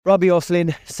Robbie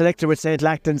O'Flynn, selector with St.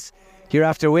 Lachtain's. You're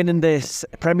after winning this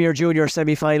Premier Junior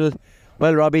semi-final.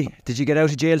 Well, Robbie, did you get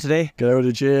out of jail today? Get out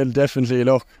of jail, definitely.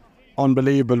 Look,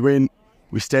 unbelievable win.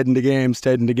 We stayed in the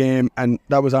game, and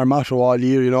that was our motto all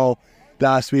year, you know.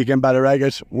 Last week in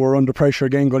Ballyragget, we're under pressure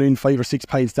again, going in 5 or 6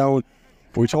 pints down.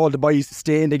 But we told the boys to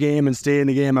stay in the game,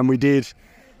 and we did.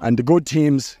 And the good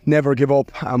teams never give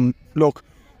up. Look,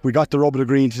 we got the rub of the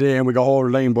green today and we got over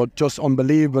the line, but just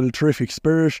unbelievable, terrific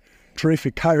spirit,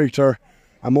 terrific character,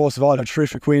 and most of all a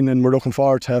terrific win, and we're looking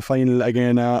forward to a final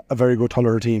again, a very good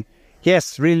Tuller team.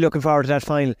 Yes, really looking forward to that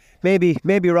final. Maybe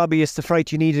Robbie, it's the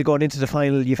fright you needed going into the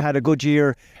final. You've had a good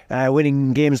year,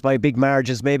 winning games by big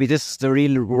margins. Maybe this is the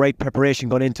real right preparation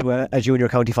going into a junior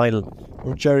county final.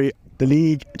 Well, Jerry, the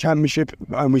league championship,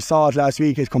 and we saw it last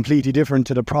week, is completely different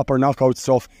to the proper knockout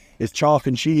stuff. It's chalk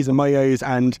and cheese in my eyes,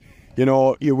 and you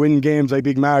know, you win games by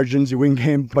big margins, you win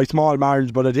games by small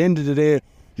margins, but at the end of the day,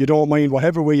 you don't mind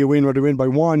whatever way you win, whether you win by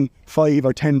 1, 5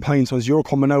 or 10 points, once you're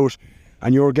coming out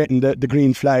and you're getting the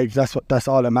green flag. That's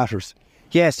all that matters.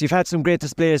 Yes, you've had some great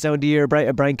displays down the year.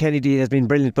 Brian Kennedy has been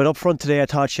brilliant, but up front today I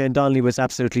thought Shane Donnelly was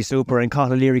absolutely super, and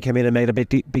Cathal Leary came in and made a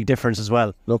big difference as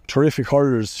well. Look, terrific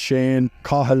hurlers, Shane,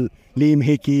 Cathal, Liam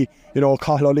Hickey, you know,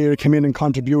 Cathal O'Leary came in and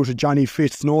contributed, Johnny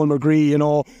Fitz, Noel McGree, you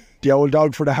know, the old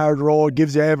dog for the hard road,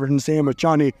 gives you everything, same with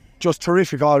Johnny. Just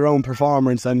terrific all round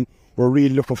performance, and we're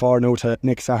really looking forward now to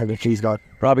next Saturday, please God.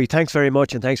 Robbie, thanks very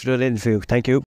much, and thanks for doing the interview. Thank you.